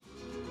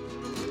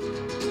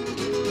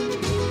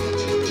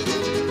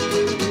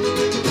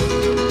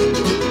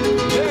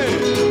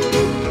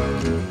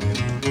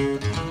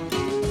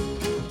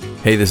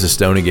Hey, this is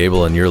Stony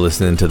Gable, and you're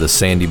listening to the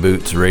Sandy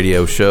Boots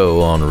radio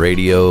show on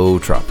Radio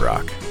Trop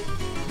Rock.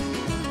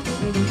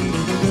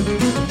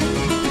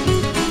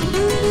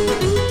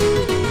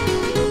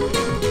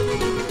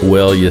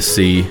 Well, you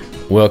see,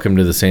 welcome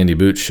to the Sandy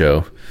Boots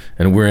show,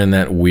 and we're in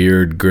that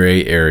weird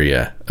gray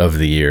area of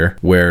the year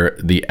where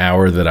the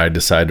hour that I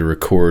decide to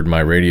record my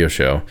radio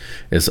show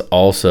is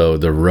also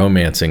the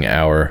romancing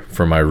hour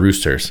for my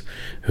roosters,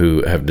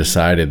 who have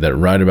decided that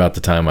right about the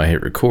time I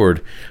hit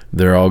record,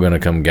 they're all going to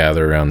come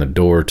gather around the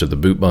door to the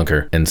boot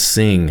bunker and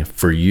sing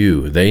for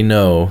you. They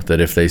know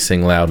that if they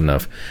sing loud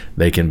enough,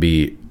 they can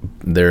be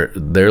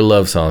their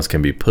love songs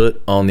can be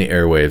put on the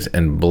airwaves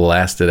and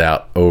blasted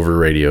out over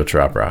Radio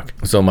Trop Rock.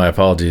 So my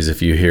apologies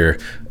if you hear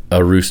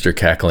a rooster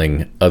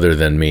cackling other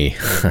than me.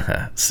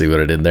 See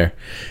what I did there?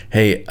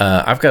 Hey,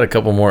 I've got a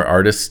couple more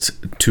artists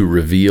to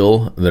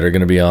reveal that are going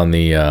to be on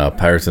the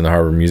Pirates in the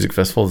Harbor Music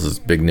Festival. This is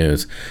big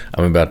news.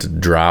 I'm about to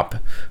drop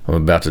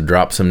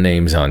some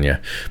names on you.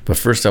 But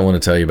first I want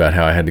to tell you about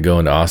how I had to go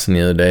into Austin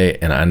the other day,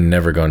 and I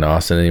never go into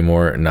Austin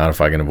anymore, not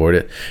if I can avoid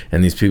it.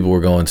 And these people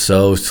were going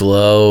so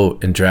slow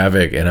in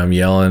traffic, and I'm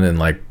yelling and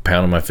like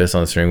pounding my fist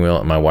on the steering wheel,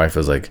 and my wife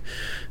was like,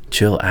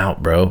 chill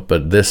out, bro.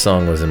 But this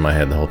song was in my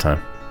head the whole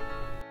time.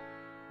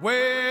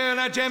 Well,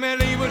 that Jimmy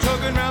Lee was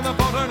hooking round the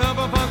bottom of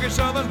a funky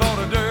southern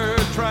border dirt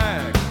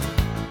track.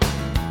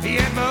 He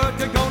had mud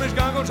cooked on his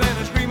goggles and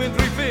a screaming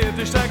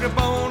 350 stacked up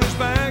on his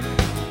back.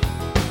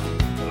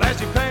 Well, as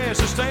he passed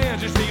the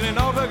stands, he's feeling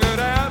all tuckered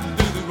out.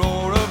 Through the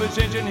roar of his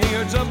engine, he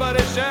heard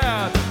somebody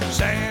shout,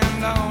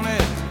 stand on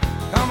it,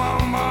 come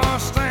on,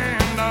 boss,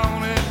 stand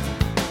on it.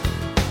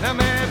 Now,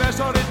 man, that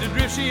started to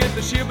drift. She hit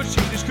the ship, but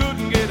she just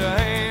couldn't get a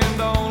hand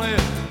on it.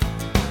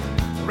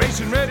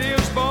 Racing radio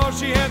sport,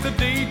 she had the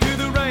D to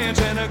the ranch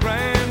and a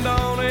grand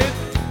on it.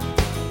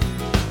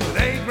 With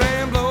 8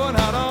 grand blowing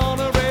hot on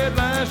a red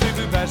line, she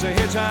flew past a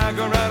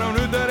hitchhiker right on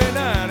Route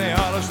 39. He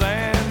hollered,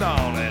 stand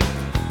on it.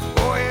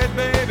 Go ahead,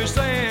 baby,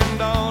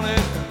 stand on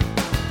it.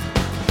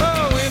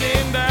 Oh, when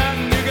in doubt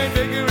and you can't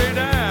figure it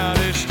out,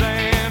 it's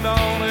stand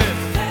on it.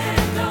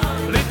 Stand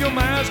on it. If your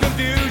mind's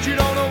confused, you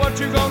don't know what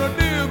you're gonna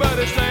do, but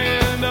it's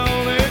stand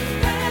on it.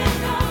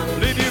 Stand on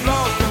it. If you've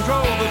lost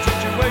control of the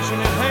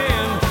situation at hand,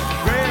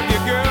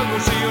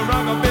 see a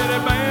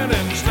rockabilly band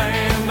and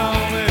stand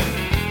on it.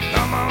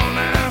 Come on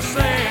now,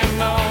 stand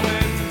on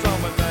it. It's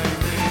on my thing.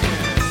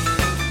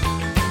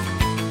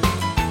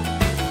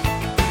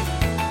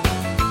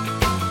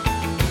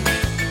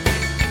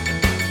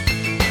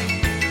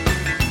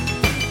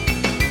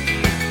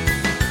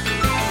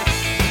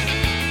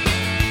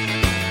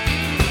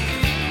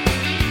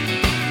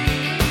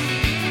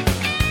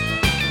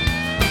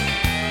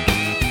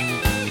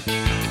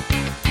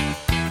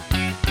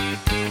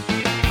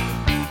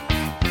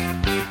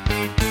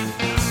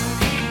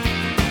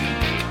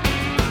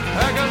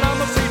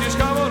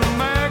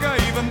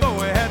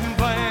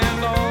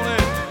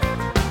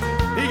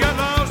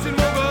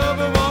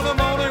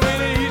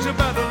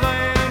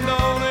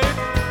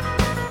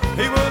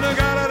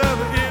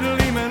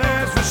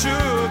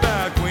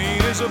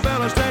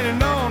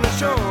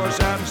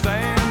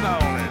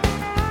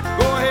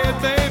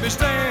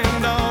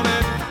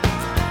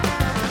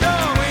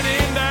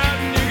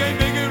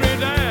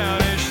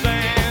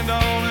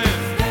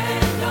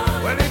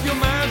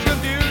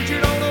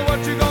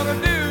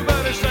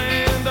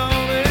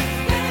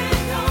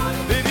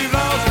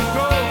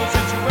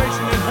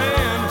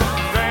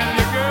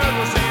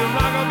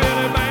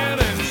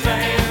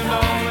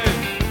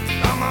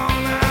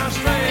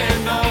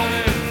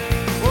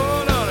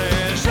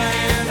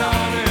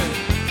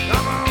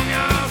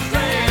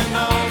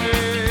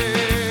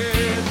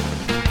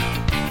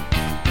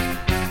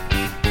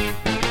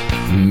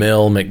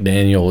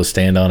 McDaniel was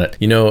Stand On It.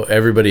 You know,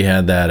 everybody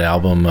had that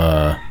album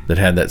that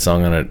had that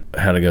song on it,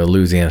 How to Go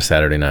Louisiana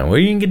Saturday Night. Well,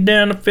 you can get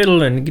down the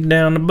fiddle and get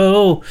down the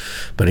bow.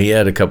 But he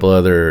had a couple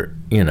other,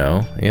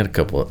 I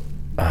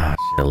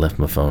left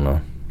my phone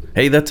on.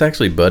 Hey, that's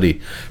actually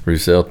Buddy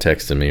Roussel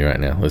texting me right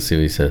now. Let's see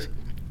what he says.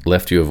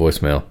 Left you a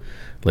voicemail.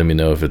 Let me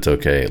know if it's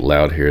okay.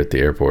 Loud here at the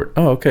airport.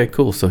 Oh, okay,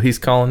 cool. So he's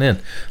calling in.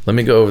 Let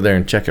me go over there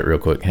and check it real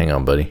quick. Hang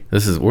on, buddy.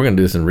 We're gonna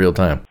do this in real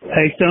time.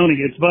 Hey, Stony,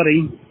 it's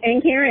Buddy.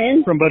 And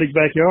Karen. From Buddy's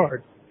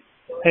Backyard.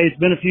 Hey, it's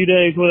been a few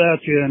days without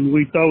you, and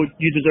we thought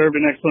you deserved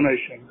an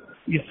explanation.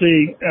 You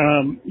see, it's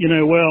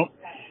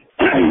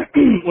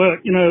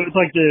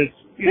like this.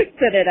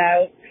 Spit it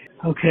out.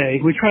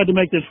 Okay, we tried to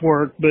make this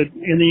work, but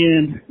in the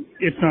end,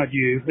 it's not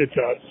you, it's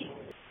us.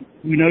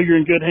 We know you're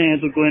in good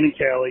hands with Glenn and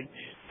Callie,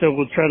 so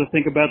we'll try to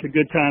think about the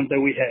good times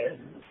that we had.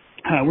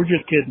 We're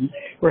just kidding.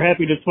 We're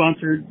happy to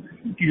sponsor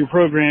your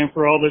program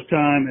for all this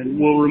time, and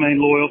we'll remain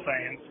loyal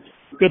fans.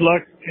 Good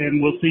luck,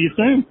 and we'll see you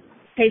soon.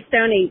 Hey,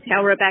 Stony,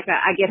 tell Rebecca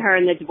I get her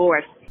in the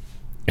divorce.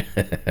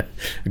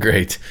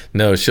 Great.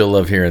 No, she'll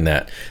love hearing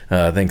that.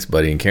 Thanks,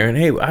 Buddy and Karen.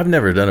 Hey, I've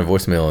never done a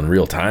voicemail in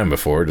real time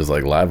before, just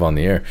like live on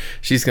the air.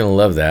 She's going to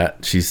love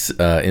that. She's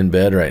in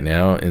bed right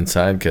now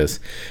inside because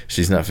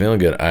she's not feeling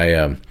good.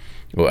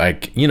 Well,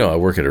 I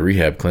work at a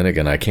rehab clinic,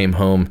 and I came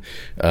home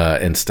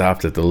and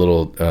stopped at the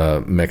little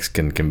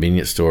Mexican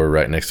convenience store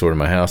right next door to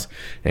my house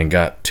and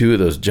got 2 of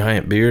those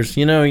giant beers.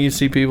 You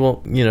see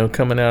people,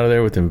 coming out of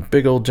there with them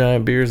big old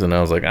giant beers, and I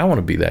was like, I want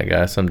to be that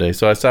guy someday.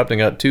 So I stopped and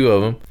got 2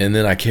 of them, and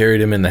then I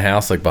carried them in the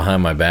house like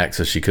behind my back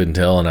so she couldn't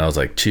tell, and I was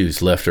like,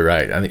 choose left or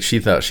right. I think she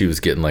thought she was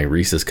getting like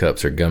Reese's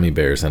Cups or gummy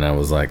bears, and I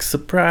was like,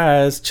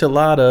 surprise,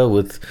 chelada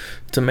with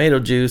tomato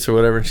juice or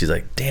whatever. And she's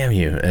like, damn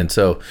you. And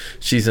so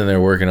she's in there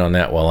working on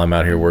that while I'm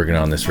out here working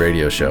on this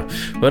radio show.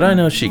 But I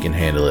know she can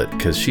handle it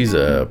because she's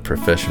a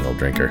professional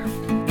drinker.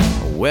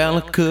 Well,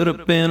 I could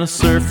have been a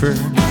surfer,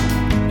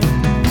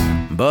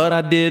 but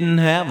I didn't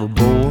have a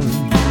board.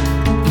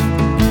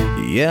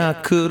 Yeah, I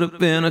could have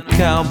been a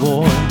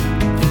cowboy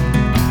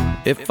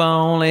if I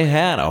only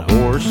had a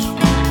horse.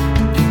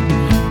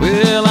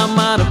 Well, I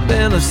might have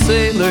been a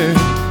sailor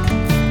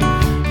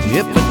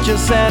if I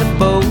just had a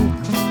boat.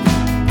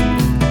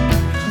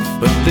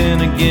 But then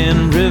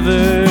again,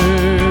 rivers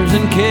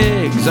and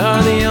kegs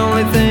are the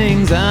only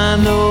things I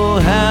know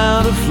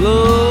how to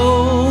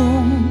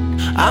float.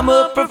 I'm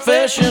a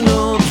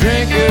professional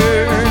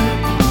drinker,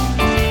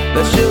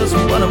 that's just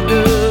what I'm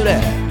good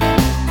at.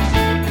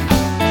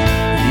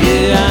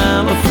 Yeah,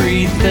 I'm a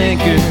free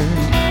thinker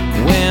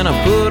when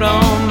I put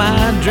on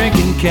my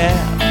drinking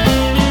cap.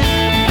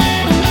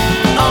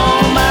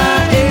 All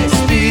my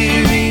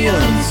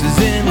experience is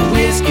in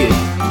whiskey,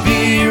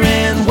 beer,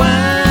 and wine.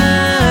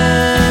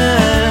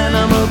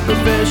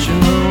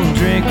 Professional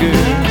drinker,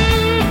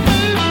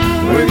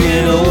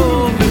 working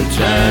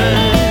overtime.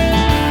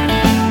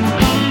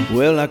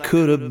 Well, I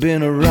could have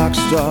been a rock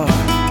star,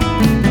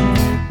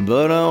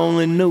 but I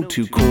only know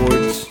 2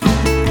 chords.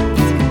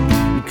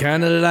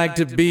 Kinda like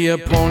to be a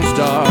porn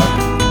star,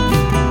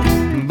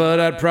 but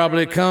I'd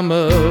probably come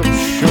up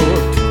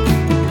short.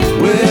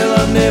 Well,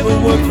 I never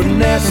worked for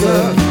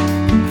NASA,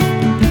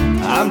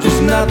 I'm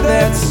just not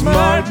that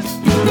smart.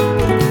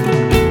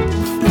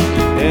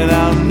 And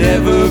I'll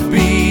never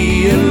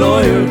be a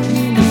lawyer,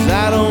 'cause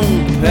I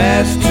don't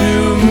pass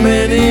too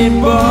many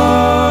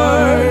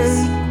bars.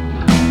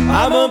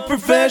 I'm a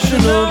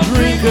professional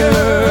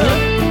drinker,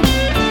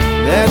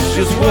 that's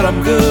just what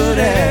I'm good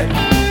at.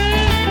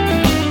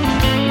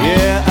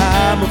 Yeah,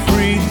 I'm a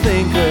free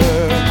thinker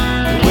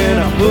when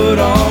I put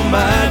on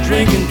my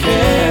drinking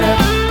cap.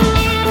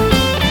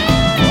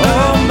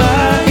 All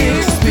my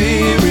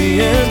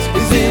experience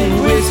is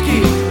in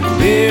whiskey,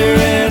 beer,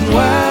 and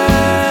wine.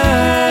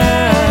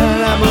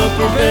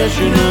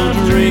 Professional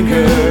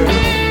drinker,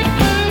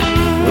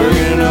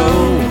 working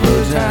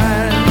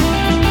overtime.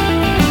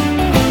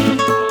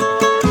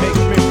 Hey,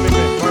 come here,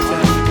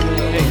 part-time.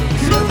 Hey,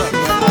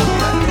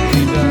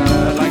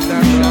 like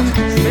that shot.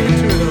 Take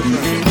 2 of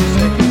those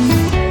seconds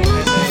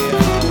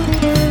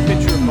and a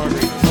pitcher of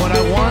margarita. What I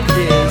want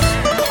is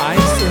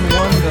ice in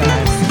one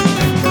glass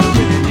and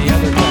bourbon in the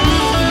other glass.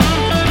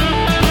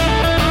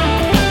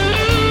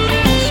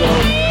 So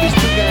these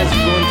 2 guys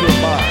go into a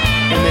bar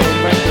and they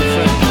invite their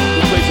friend.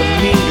 A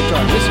mean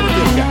guitar. Listen to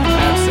this guy.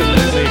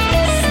 Absolutely.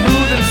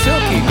 Smooth and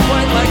silky.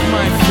 Quite like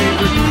my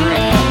favorite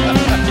drink.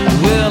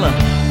 Well, I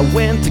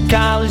went to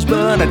college,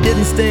 but I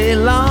didn't stay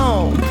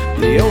long.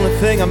 The only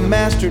thing I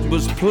mastered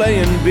was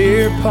playing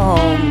beer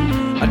pong.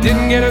 I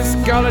didn't get a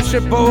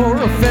scholarship or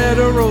a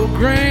federal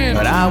grant,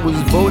 but I was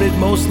voted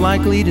most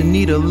likely to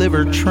need a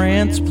liver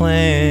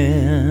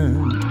transplant.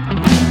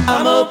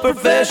 I'm a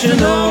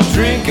professional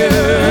drinker.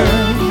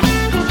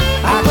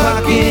 I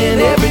clock in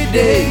every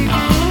day.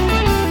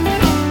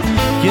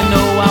 You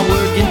know I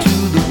work into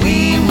the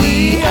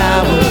wee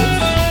hours,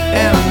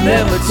 and I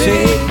never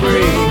take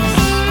breaks.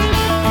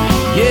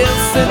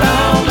 Yes, and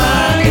all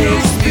my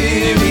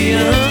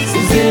experience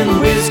is in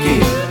whiskey,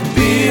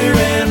 beer,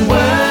 and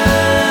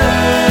wine.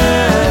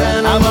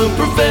 I'm a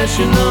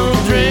professional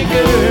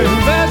drinker,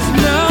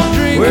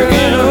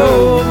 working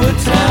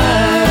overtime.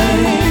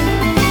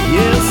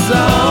 Yes,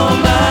 all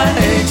my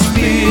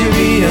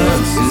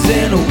experience is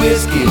in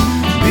whiskey,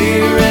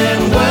 beer,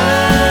 and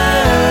wine.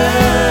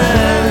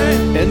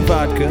 And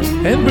vodka,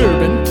 and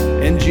bourbon,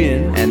 and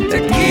gin, and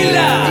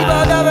tequila.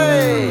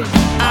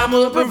 I'm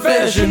a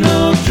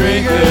professional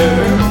drinker,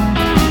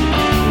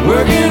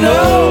 working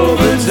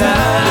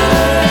overtime.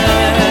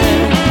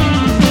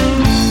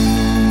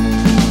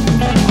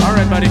 All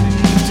right, buddy,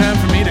 it's time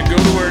for me to go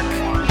to work.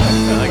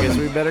 Well, I guess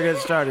we better get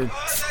started.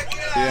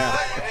 Yeah.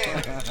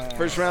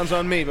 First round's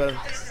on me, brother.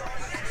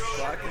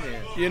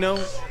 You know,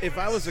 if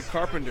I was a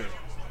carpenter,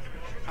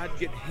 I'd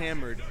get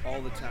hammered all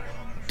the time.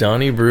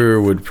 Donny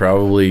Brewer would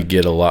probably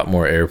get a lot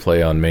more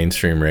airplay on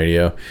mainstream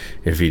radio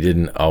if he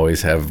didn't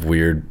always have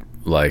weird,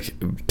 like,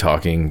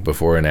 talking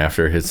before and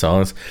after his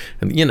songs.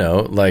 And,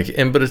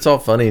 but it's all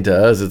funny to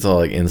us. It's all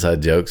like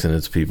inside jokes, and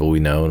it's people we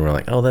know, and we're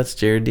like, oh, that's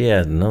Jared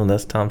Diaz. No,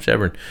 that's Tom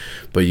Shepard.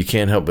 But you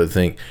can't help but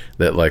think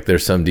that, like,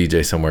 there's some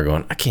DJ somewhere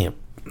going, I can't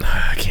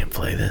I can't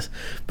play this,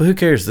 but who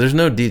cares? There's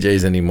no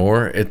DJs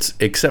anymore. It's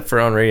except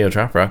for on Radio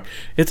Trop Rock.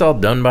 It's all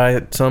done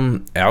by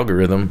some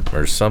algorithm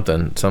or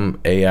something,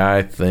 some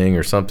AI thing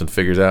or something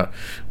figures out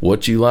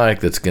what you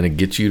like that's going to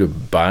get you to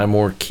buy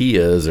more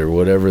Kias or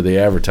whatever the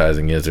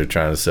advertising is they're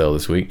trying to sell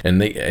this week.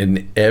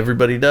 And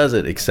everybody does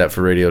it except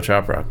for Radio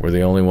Trop Rock. We're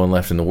the only one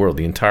left in the world,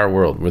 the entire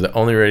world. We're the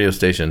only radio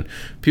station.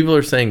 People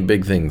are saying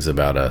big things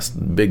about us,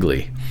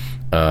 bigly.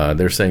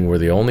 They're saying we're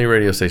the only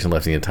radio station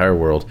left in the entire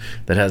world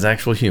that has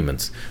actual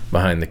humans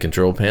behind the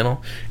control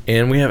panel,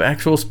 and we have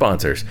actual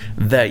sponsors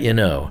that you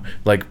know,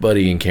 like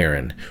Buddy and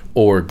Karen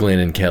or Glenn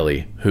and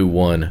Kelly, who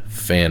won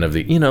Fan of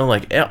the,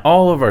 like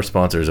all of our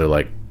sponsors are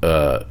like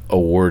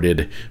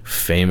awarded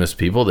famous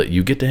people that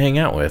you get to hang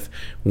out with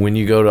when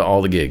you go to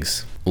all the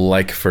gigs.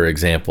 Like, for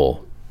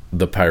example,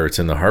 the Pirates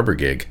in the Harbor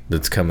gig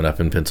that's coming up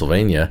in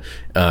Pennsylvania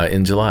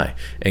in July.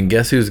 And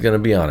guess who's going to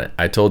be on it?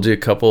 I told you a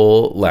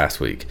couple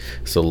last week.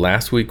 So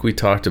last week we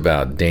talked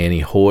about Danny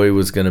Hoy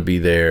was going to be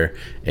there,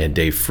 and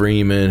Dave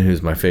Freeman,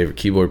 who's my favorite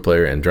keyboard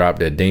player, and Drop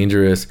Dead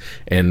Dangerous,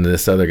 and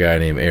this other guy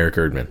named Eric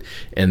Erdman.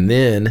 And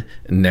then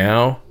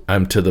now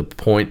I'm to the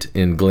point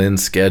in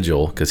Glenn's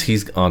schedule, because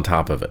he's on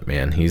top of it,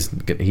 man.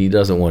 He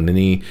doesn't want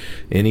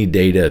any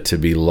data to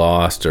be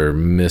lost or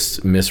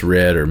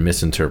misread or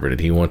misinterpreted.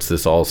 He wants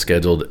this all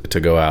scheduled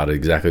to go out at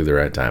exactly the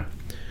right time.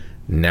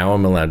 Now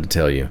I'm allowed to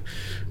tell you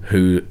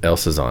who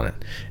else is on it.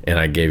 And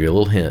I gave you a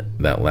little hint.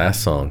 That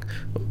last song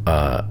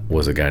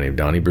was a guy named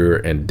Donny Brewer.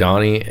 And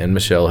Donny and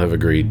Michelle have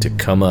agreed to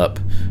come up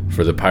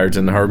for the Pirates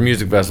in the Harbor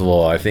Music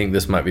Festival. I think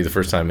this might be the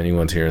first time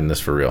anyone's hearing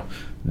this for real.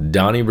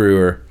 Donny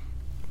Brewer,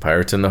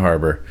 Pirates in the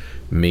Harbor,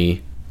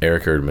 me,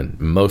 Eric Erdman,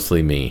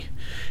 mostly me.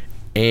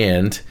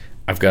 And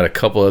I've got a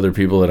couple other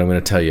people that I'm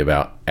going to tell you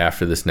about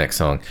after this next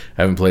song.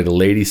 I haven't played a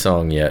lady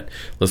song yet.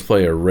 Let's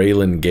play a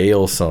Ralyn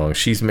Gayle song.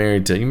 She's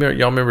married to,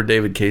 y'all remember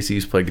David Casey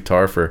used to play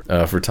guitar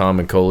for Tom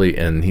and Coley,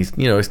 and he's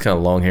he's kind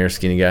of long hair,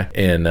 skinny guy,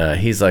 and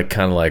he's like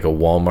kind of like a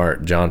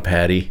Walmart John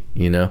Patty,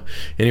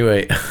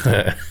 Anyway,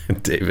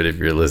 David, if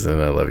you're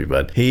listening, I love you,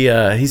 bud.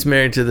 He's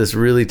married to this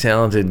really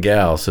talented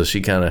gal, so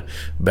she kind of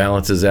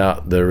balances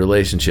out the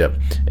relationship,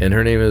 and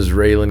her name is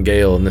Ralyn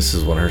Gayle, and this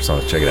is one of her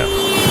songs. Check it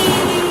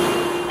out.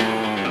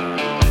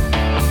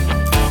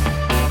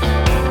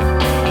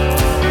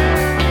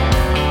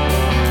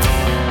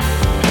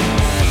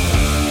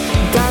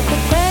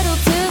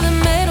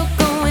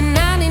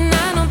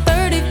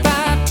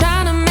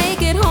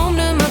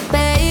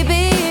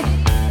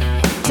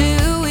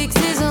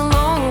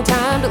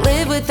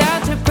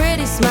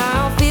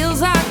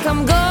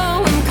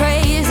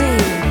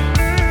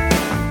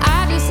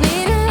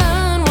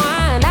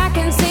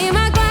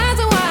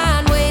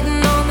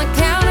 Waiting on the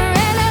counter,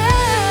 and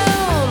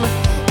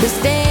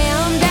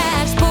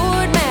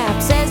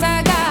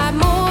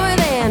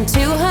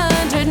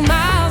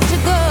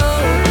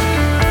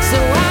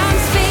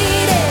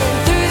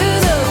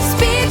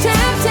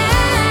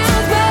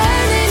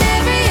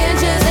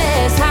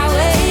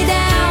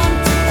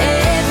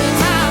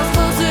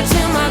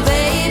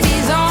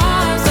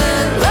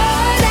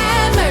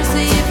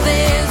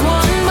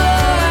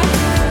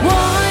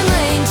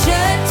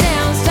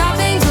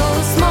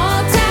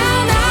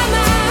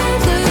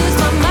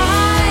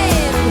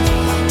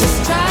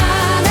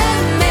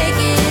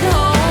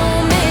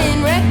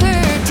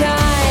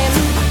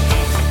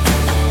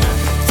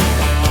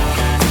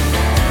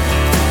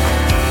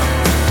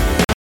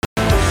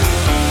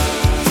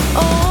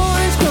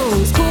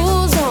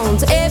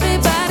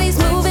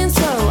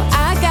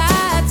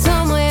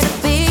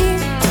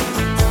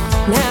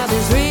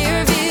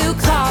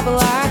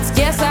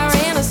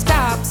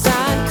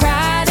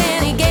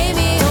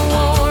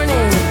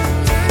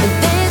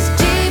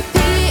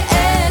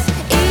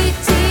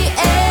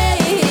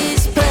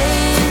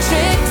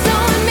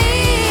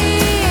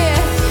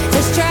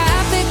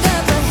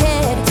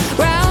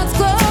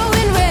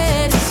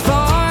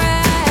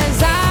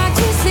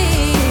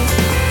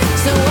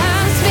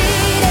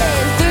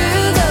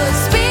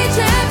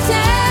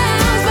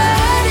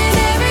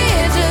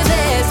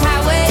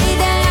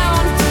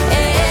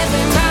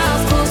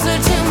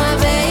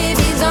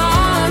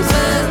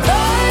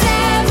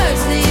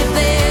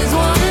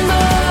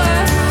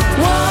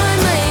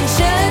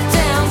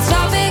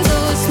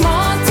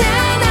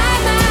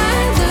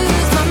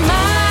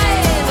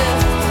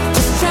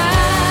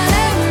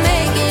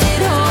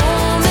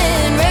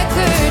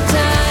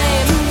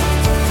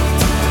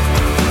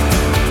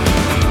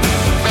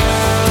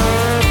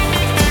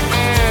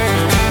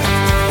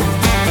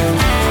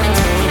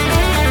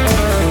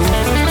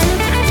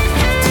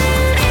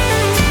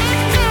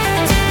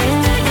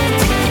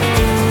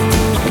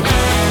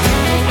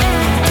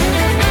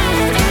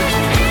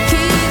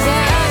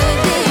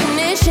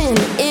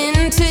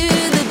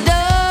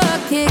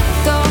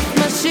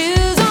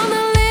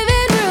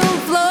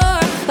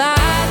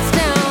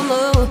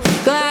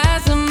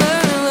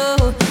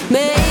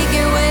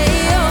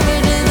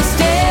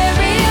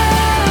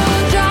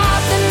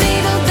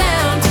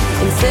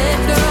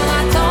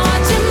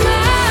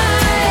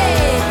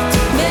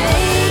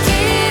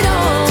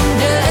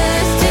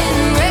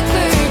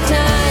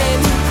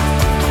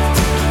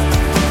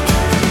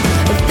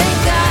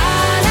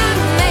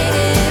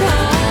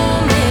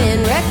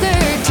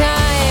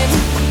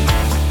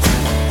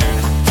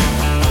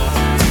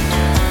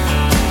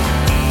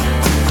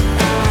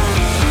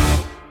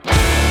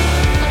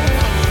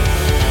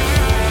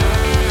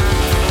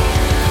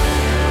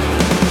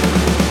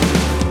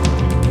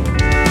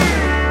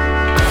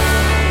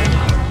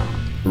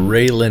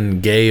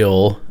Ralyn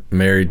Gayle,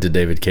 married to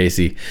David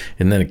Casey.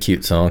 Isn't that a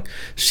cute song?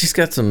 She's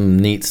got some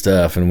neat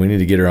stuff, and we need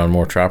to get her on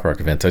more trop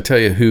rock events. I tell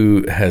you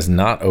who has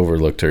not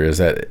overlooked her is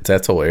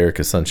that's old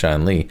Erica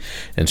Sunshine Lee,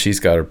 and she's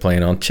got her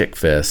playing on Chick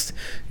Fest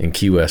in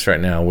Key West right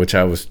now, which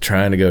I was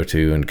trying to go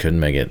to and couldn't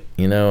make it.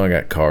 You know, I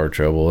got car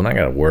trouble, and I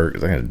got to work,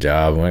 I got a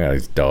job, and I got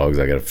these dogs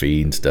I got to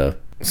feed and stuff.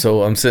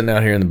 So I'm sitting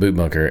out here in the boot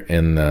bunker,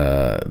 and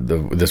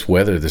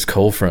this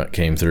cold front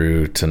came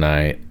through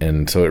tonight,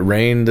 and so it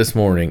rained this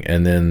morning,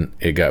 and then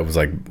it was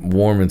like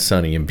warm and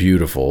sunny and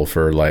beautiful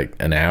for like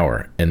an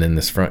hour, and then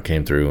this front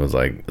came through and was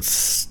like,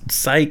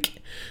 psych,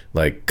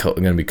 like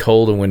gonna be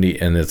cold and windy,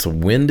 and it's a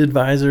wind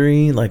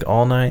advisory like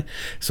all night.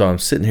 So I'm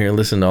sitting here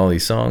listening to all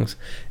these songs,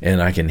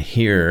 and I can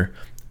hear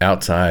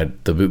outside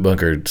the boot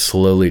bunker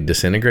slowly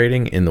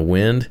disintegrating in the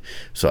wind.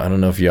 So I don't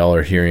know if y'all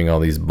are hearing all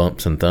these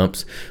bumps and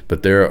thumps,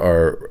 but there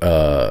are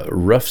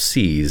rough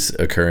seas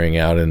occurring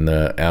out in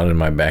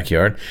my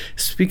backyard.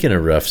 Speaking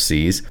of rough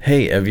seas,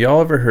 hey, have y'all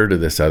ever heard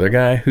of this other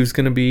guy who's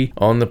going to be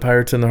on the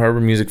Pirates in the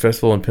Harbor Music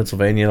Festival in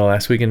Pennsylvania the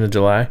last weekend of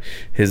July?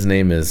 His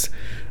name is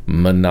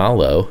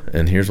Monallo,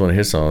 and here's one of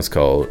his songs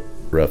called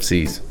Rough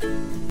Seas.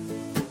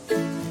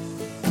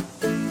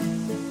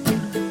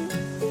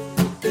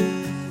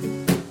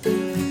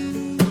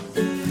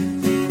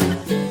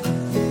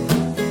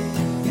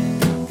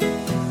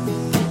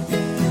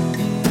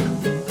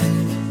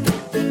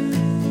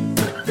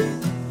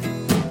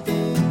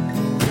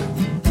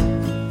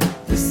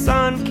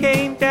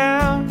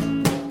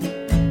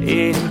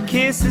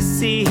 The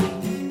sea,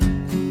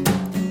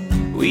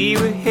 we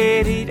were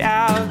headed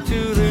out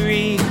to the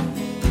reef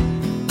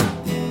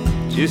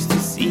just to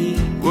see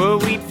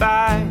what we'd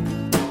find.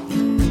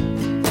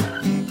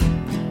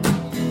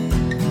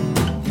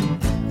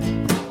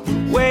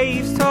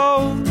 Waves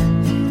told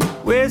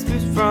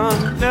whispers from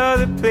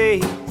another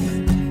place.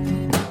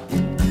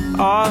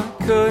 Oh, I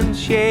couldn't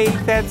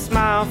shake that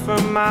smile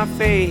from my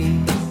face.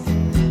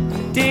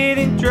 I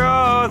didn't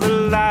draw the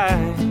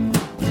line.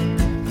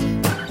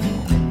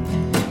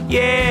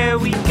 Yeah,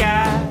 we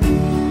got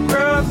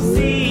rough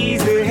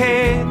seas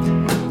ahead,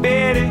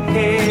 better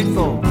head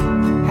for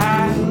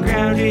high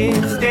ground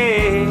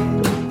instead.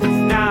 If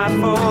not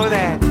for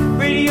that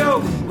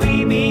radio,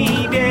 we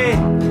be dead.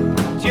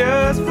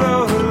 Just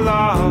float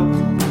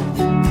along.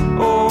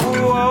 Oh,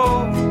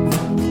 oh,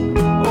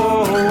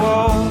 oh,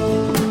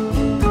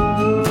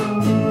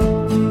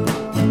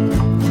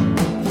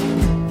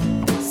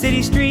 oh.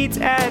 City streets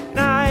at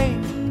night,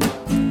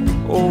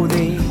 oh,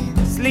 they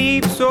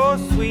sleep so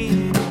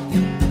sweet.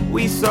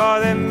 We saw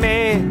them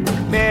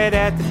met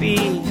at the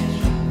beach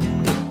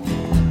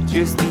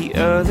just the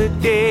other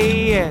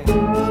day, yeah.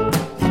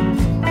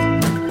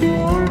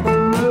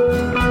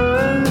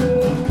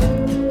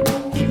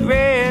 He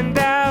ran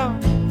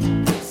down,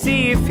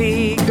 see if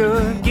he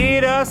could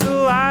get us a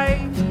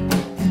light.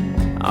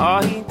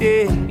 Oh, he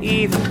didn't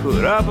even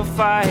put up a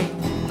fight.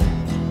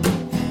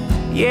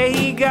 Yeah,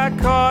 he got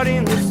caught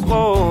in the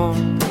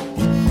swarm.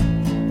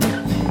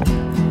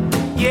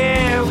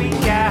 Yeah, we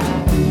got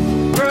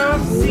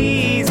rough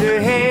seas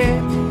ahead,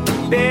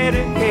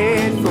 better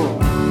head for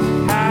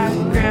high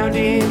ground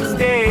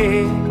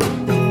instead.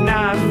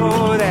 Not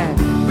for that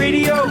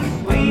radio,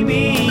 we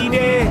be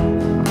dead.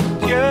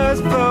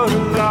 Just float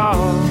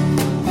along.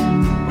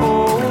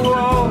 Oh,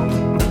 oh,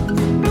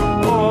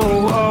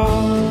 oh, oh.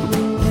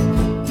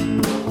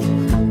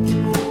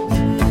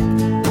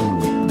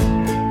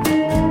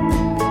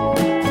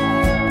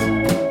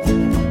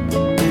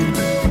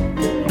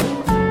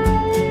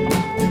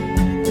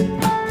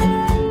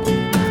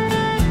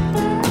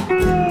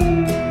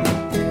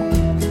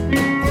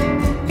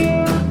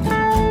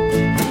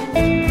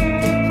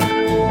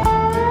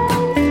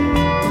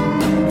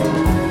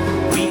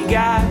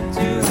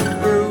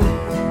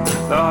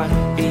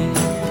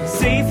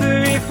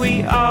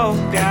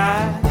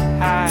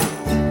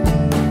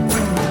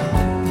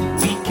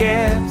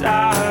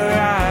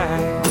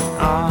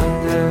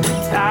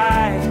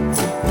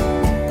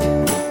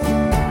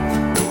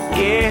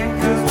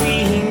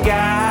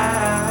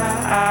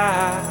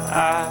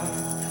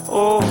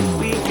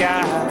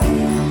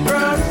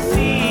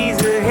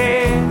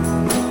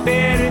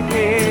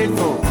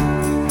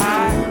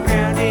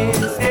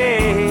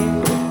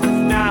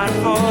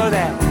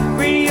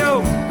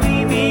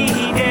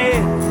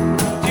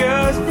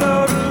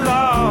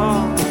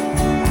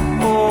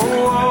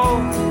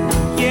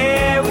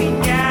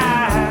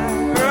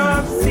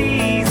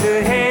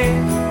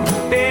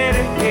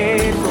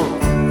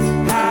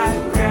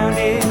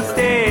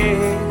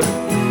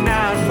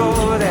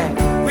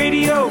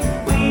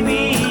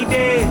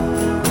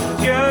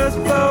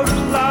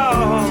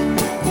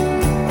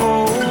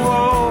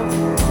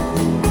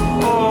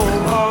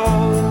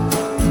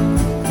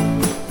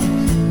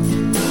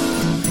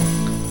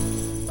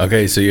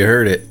 Okay, so you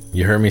heard it.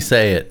 You heard me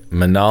say it.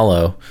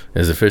 Monallo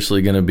is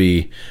officially going to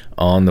be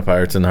on the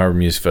Pirates in the Harbor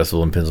Music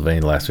Festival in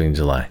Pennsylvania last week in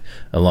July,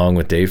 along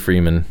with Dave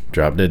Freeman,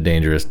 Drop Dead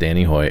Dangerous,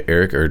 Danny Hoy,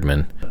 Eric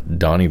Erdman,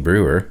 Donny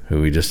Brewer,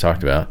 who we just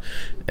talked about,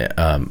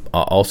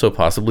 also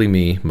possibly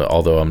me, but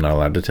although I'm not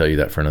allowed to tell you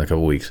that for another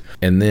couple weeks.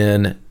 And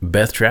then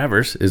Beth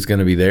Travers is going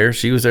to be there.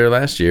 She was there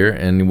last year,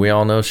 and we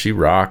all know she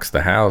rocks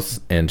the house,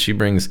 and she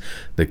brings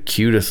the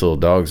cutest little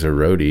dogs, or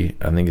Rhodey.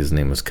 I think his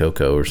name was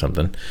Coco or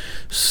something.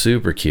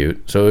 Super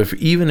cute. So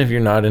even if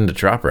you're not into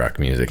trop rock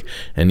music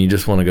and you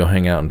just want to go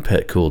hang out and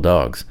pet cool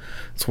dogs,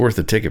 it's worth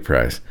the ticket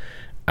price,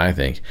 I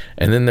think.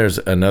 And then there's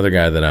another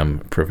guy that I'm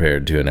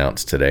prepared to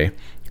announce today.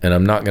 And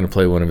I'm not going to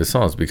play one of his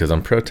songs because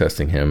I'm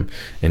protesting him.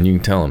 And you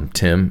can tell him,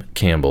 Tim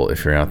Campbell,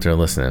 if you're out there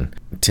listening.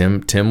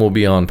 Tim will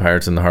be on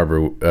Pirates in the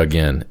Harbor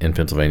again in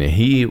Pennsylvania.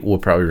 He will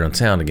probably run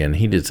sound again.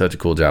 He did such a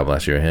cool job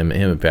last year. Him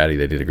and Patty,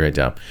 they did a great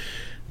job.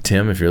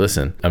 Tim, if you're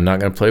listening, I'm not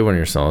going to play one of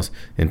your songs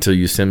until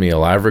you send me a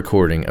live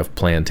recording of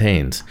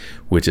Plantains,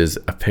 which is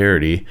a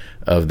parody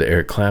of the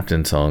Eric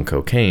Clapton song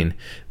Cocaine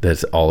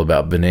that's all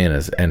about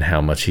bananas and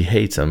how much he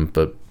hates them,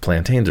 but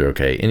plantains are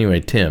okay. Anyway,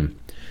 Tim,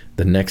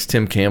 the next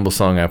Tim Campbell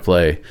song I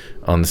play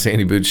on the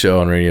Sandy Boots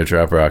Show on Radio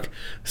Trop Rock,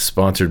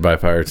 sponsored by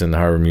Pirates in the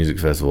Harbor Music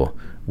Festival,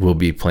 will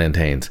be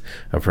Plantains.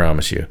 I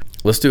promise you.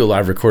 Let's do a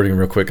live recording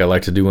real quick. I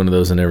like to do one of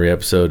those in every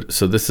episode.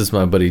 So this is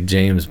my buddy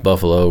James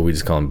Buffaloe. We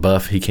just call him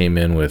Buff. He came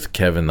in with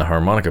Kevin the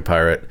Harmonica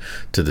Pirate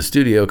to the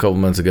studio a couple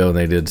months ago, and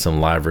they did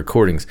some live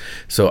recordings.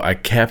 So I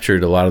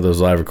captured a lot of those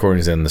live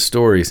recordings and the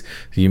stories.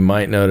 You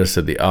might notice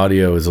that the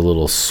audio is a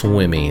little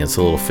swimmy. It's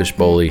a little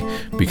fishbowly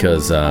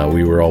because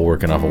we were all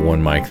working off of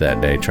one mic that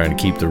day, trying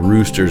to keep the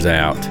roosters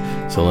out.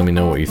 So let me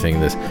know what you think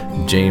of this.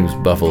 James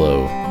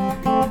Buffaloe.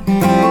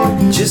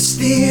 Just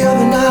the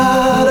other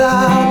night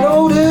I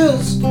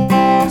noticed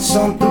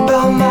something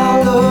about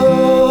my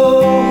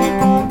love,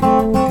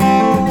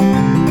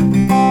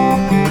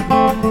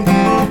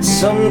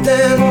 something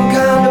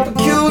kind of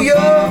peculiar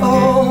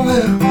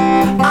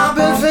I've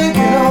been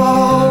thinking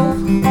of.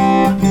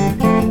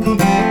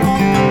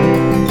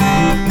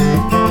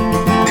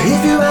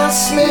 If you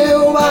ask me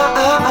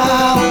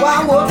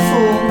why, what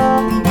for,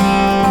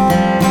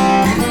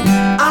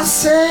 I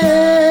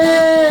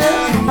said,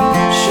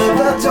 shut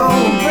that door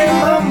and bring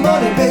my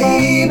money,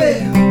 baby.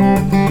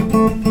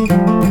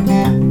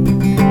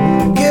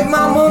 Get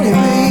my money,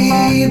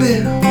 baby.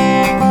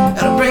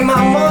 Gotta bring my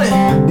money.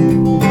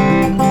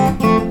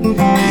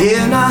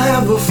 Yeah, and I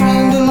have a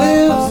friend who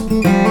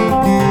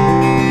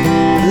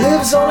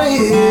lives on a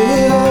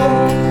hill.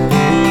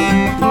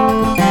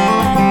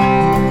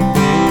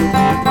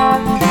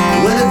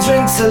 Well, he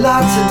drinks a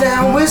lot of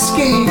damn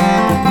whiskey,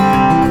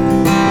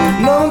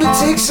 known to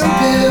take some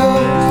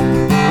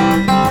pills.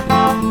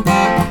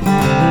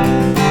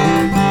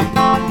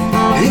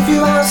 If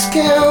you ask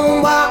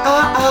him why,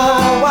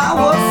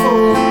 what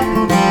for,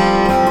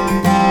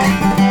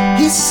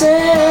 he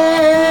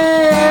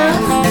said,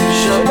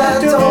 shut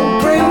that door,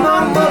 bring my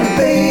money,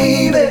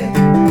 baby.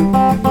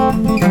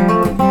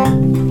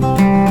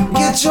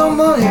 Get your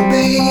money,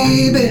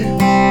 baby.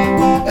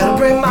 Gotta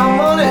bring my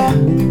money.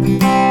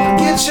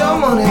 Get your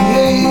money,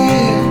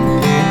 yeah.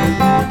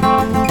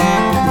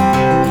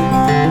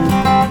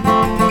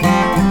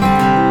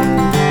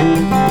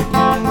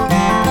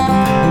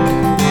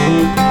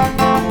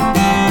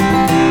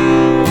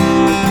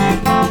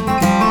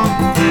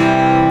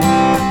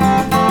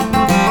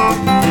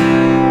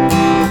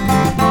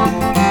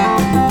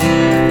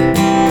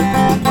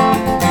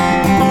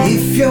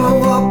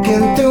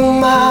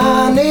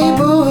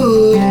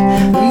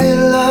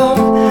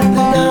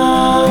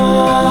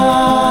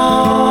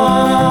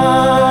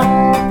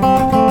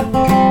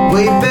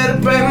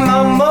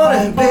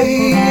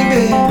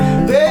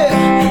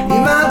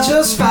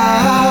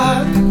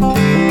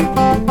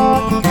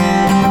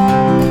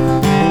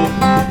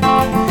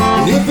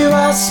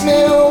 Ask me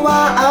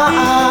why,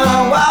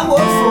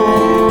 what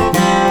for,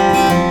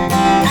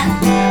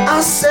 I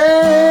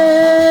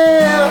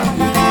said,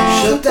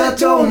 shut that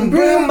door and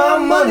bring my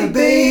money,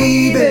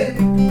 baby.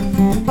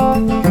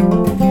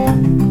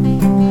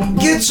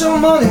 Get your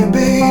money,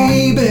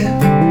 baby.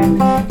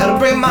 Gotta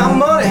bring my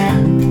money.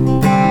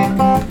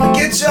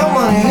 Get your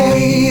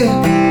money,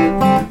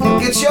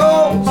 get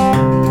yours.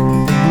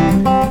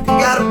 You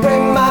gotta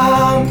bring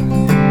mine.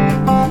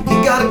 You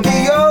gotta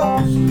get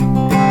yours.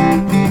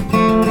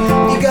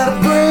 You gotta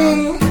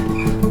bring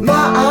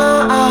my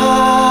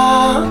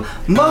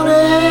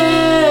money.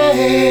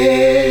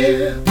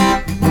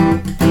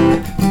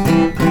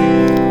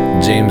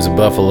 James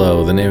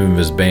Buffaloe. The name of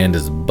his band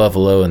is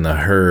Buffaloe and the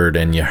Herd,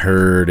 and you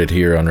heard it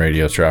here on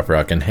Radio Trop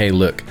Rock. And hey,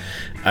 look,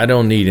 I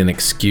don't need an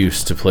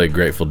excuse to play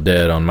Grateful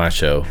Dead on my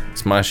show.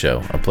 It's my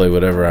show. I play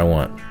whatever I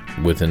want,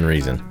 within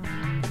reason.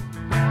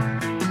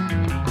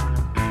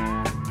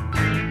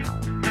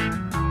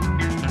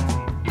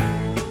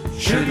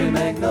 Sugar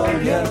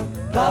magnolia,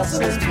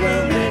 blossoms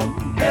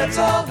blooming, that's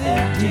all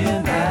empty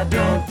and I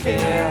don't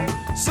care.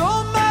 So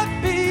my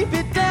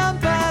baby down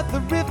by the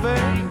river,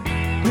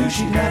 knew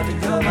she'd have to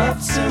come up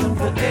soon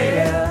for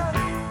air.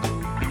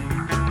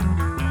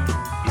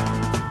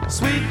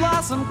 Sweet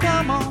blossom,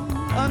 come on,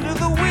 under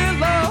the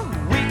willow,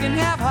 we can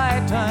have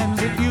high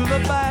times if you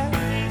look back.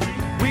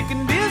 We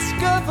can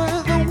discover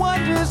the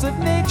wonders of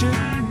nature,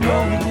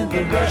 rolling in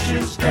the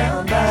rushes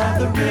down by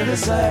the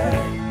riverside.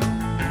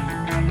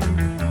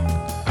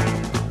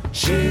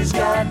 She's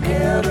got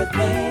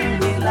everything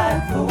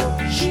delightful.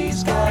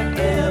 She's got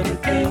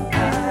everything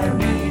I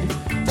need.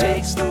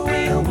 Takes the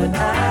wheel when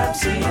I'm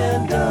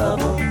seeing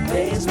double.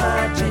 Pays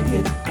my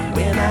ticket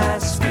when I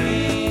speed.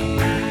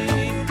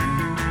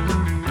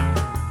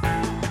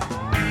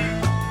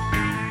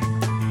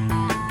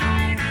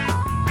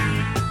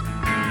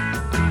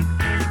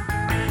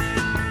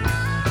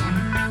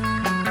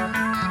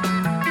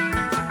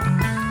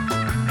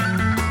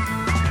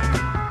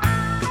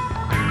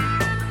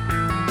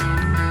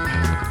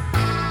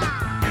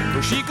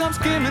 She comes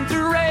skimming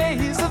through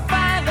rays of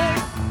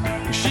violet.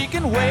 She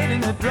can wait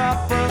in a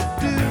drop of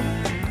dew.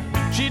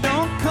 She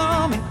don't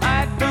come and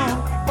I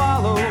don't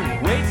follow.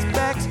 Waits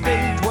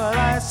backstage while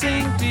I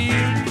sing to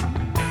you.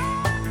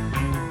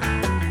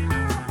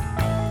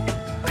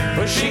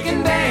 But she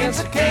can dance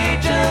a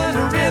Cajun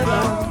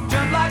rhythm,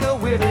 jump like a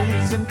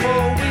Willis in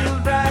four-wheel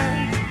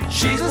drive.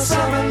 She's a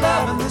summer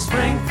love in the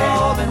spring,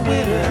 fall, and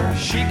winter.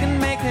 She can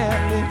make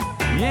happy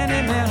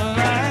any man alive.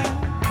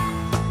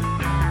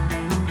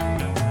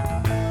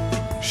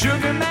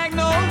 Sugar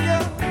Magnolia,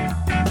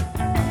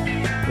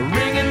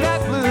 ringing that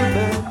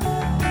bluebird,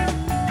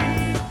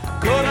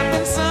 caught up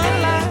in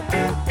sunlight,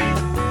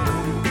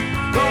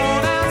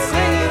 going out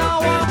singing,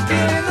 all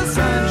walking in the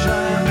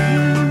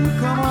sunshine.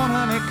 Come on,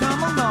 honey,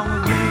 come along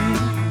with me.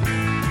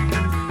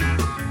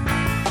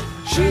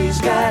 She's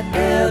got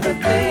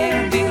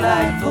everything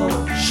delightful.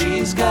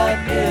 She's got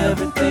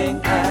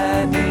everything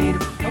I need.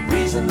 A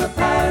breeze in the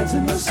pines,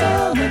 in the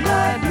sun, and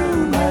light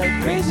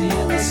moonlight, crazy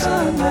in the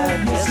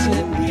sunlight, yes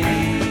indeed.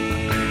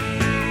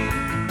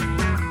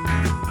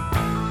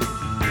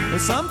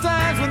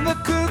 Sometimes when the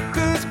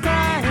cuckoo's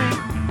crying,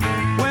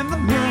 when the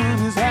moon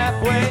is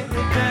halfway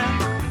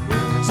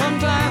down,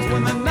 sometimes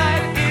when the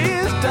night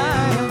is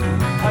dying,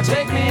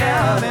 take me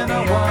out and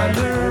I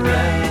wander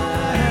around.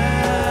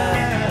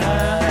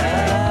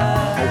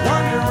 I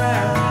wander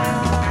around.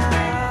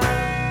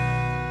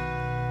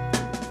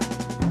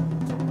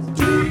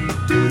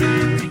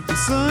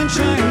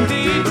 Sunshine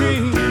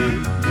daydream,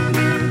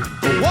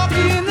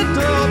 walking in the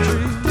tall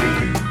tree,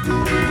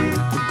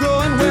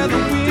 going where the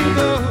wind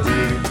goes.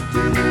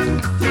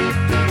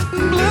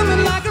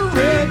 Blooming like a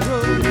red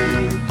rose,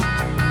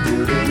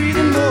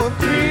 breathing more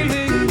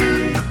freely.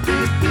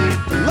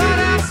 Light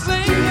out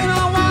singing, I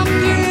walk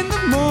in the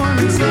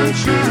morning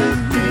sunshine.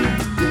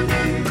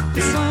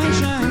 The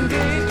sunshine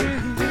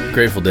daydream.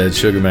 Grateful Dead,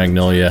 Sugar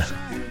Magnolia.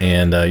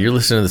 And you're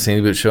listening to the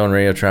Sandy Boot Show on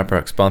Radio Trap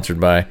Rock, sponsored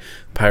by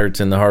Pirates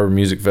in the Harbor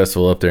Music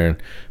Festival up there in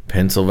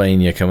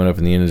Pennsylvania, coming up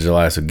in the end of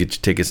July, so get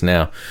your tickets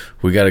now.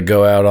 We got to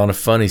go out on a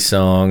funny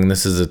song.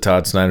 This is a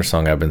Todd Snider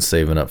song I've been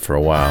saving up for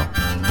a while.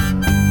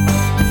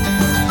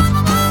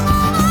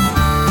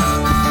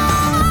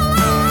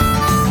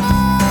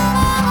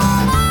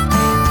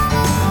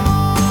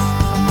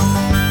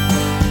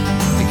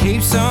 It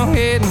keeps on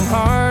getting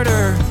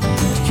harder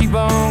to keep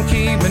on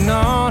keeping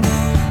on,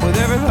 with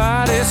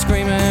everybody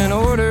screaming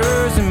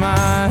orders in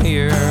my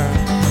ear.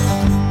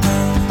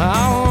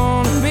 I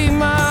want to be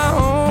my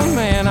own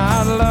man,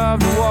 I'd love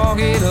to walk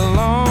it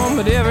alone,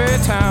 but every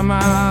time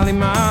I leave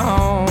my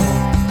home,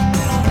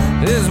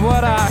 this is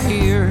what I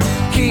hear.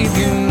 Keep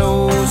your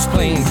nose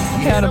clean,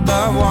 head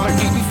above water,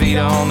 keep your feet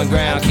on the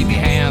ground, keep your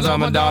hands on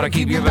my daughter,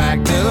 keep your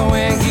back to the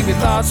wind, keep your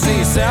thoughts to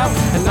yourself,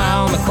 an eye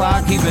on the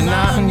clock, keep an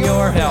eye on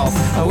your health.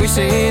 I wish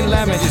they'd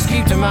let me just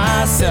keep to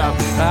myself.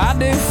 I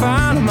do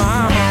find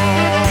my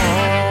home.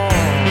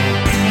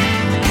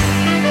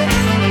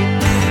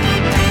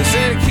 They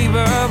say to keep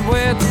up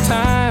with the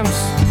times,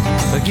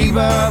 to keep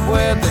up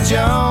with the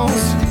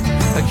Jones,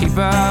 to keep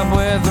up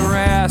with the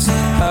rest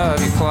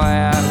of your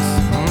class.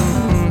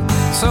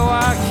 So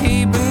I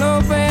keep an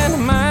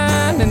open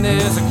mind in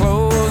this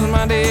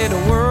closed-minded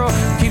world.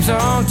 Keeps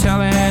on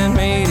telling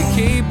me to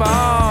keep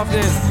off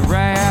this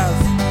grass.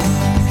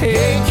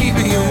 Hey, keep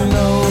your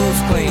nose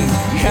clean,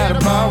 head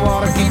above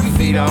water, keep your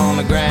feet on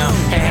the ground.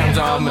 Hands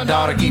on my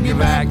daughter, keep your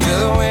back to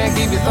the wind,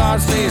 keep your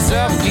thoughts to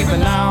yourself, keep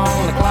an eye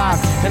on the clock,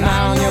 an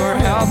eye on your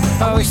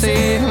health. Always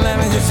say let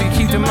me just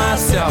keep to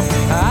myself.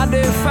 I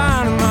do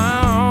find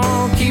my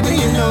own, keeping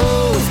your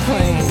nose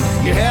clean,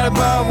 your head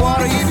above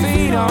water, your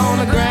feet on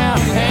the ground.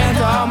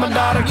 Hands on my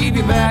daughter, keep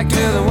your back to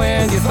the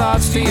wind, your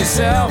thoughts to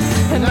yourself,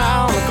 an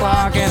eye on the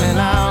clock and an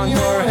eye on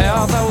your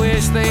health. I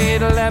wish they'd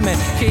let me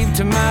keep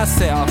to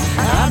myself.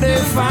 I do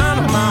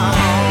find my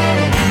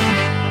own.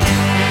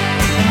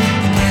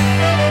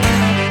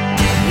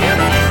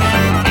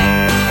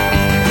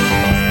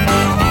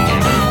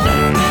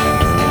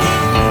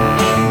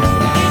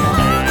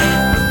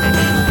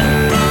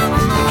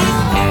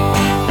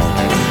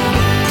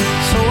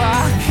 So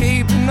I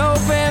keep an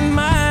open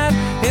mind.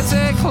 It's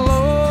a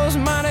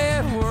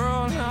closed-minded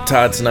world.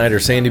 Todd Snider,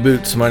 Sandy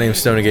Boots. My name's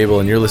Stony Gable,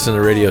 and you're listening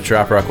to Radio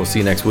Trap Rock. We'll see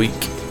you next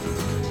week.